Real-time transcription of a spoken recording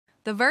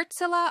The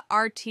Wärtsilä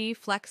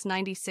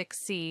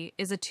RT96-C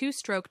is a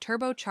two-stroke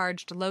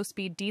turbocharged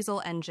low-speed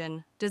diesel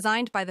engine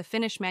designed by the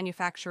Finnish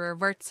manufacturer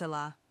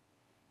Wärtsilä.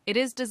 It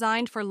is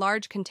designed for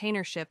large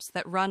container ships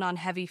that run on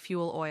heavy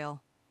fuel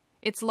oil.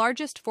 Its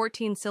largest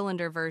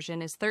 14-cylinder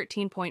version is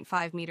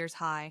 13.5 meters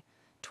high,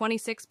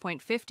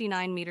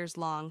 26.59 meters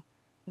long,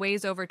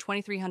 weighs over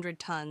 2,300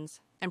 tons,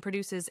 and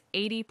produces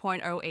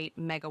 80.08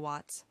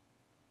 megawatts.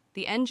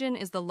 The engine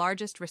is the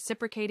largest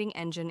reciprocating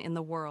engine in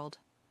the world.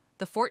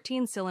 The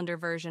 14-cylinder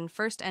version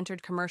first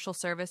entered commercial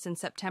service in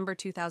September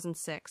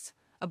 2006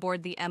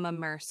 aboard the Emma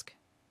Maersk.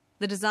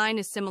 The design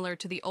is similar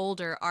to the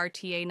older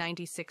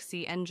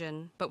RTA96-C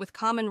engine, but with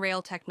common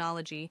rail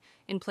technology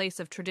in place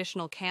of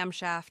traditional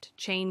camshaft,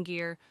 chain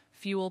gear,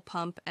 fuel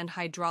pump, and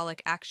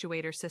hydraulic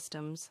actuator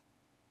systems.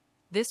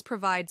 This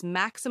provides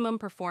maximum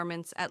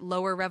performance at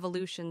lower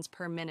revolutions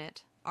per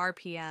minute,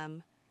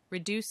 RPM,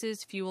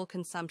 reduces fuel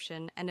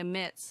consumption, and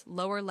emits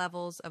lower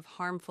levels of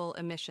harmful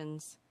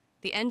emissions.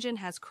 The engine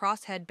has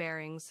crosshead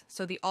bearings,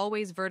 so the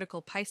always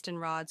vertical piston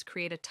rods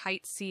create a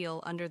tight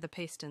seal under the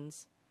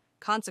pistons.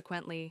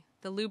 Consequently,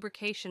 the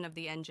lubrication of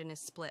the engine is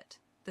split.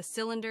 The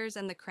cylinders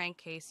and the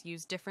crankcase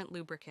use different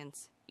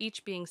lubricants,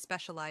 each being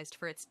specialized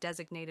for its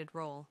designated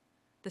role.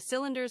 The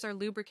cylinders are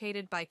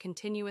lubricated by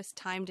continuous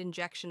timed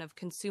injection of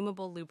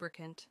consumable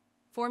lubricant,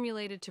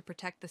 formulated to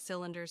protect the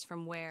cylinders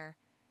from wear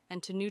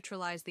and to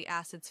neutralize the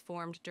acids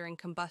formed during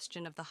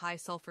combustion of the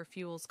high-sulfur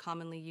fuels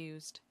commonly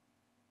used.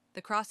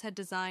 The crosshead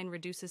design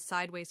reduces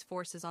sideways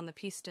forces on the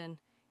piston,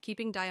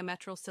 keeping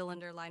diametral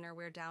cylinder liner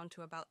wear down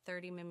to about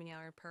 30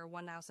 mm per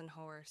 1,000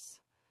 horse.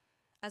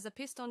 As a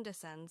piston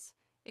descends,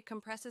 it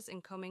compresses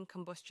incoming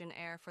combustion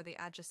air for the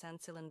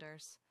adjacent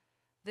cylinders.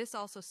 This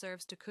also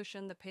serves to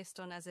cushion the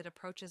piston as it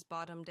approaches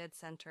bottom dead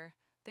center,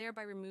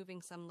 thereby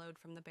removing some load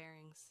from the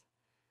bearings.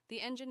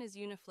 The engine is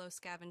uniflow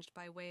scavenged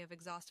by way of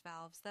exhaust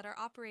valves that are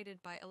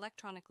operated by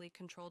electronically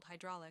controlled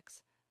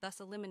hydraulics,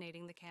 thus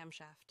eliminating the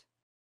camshaft.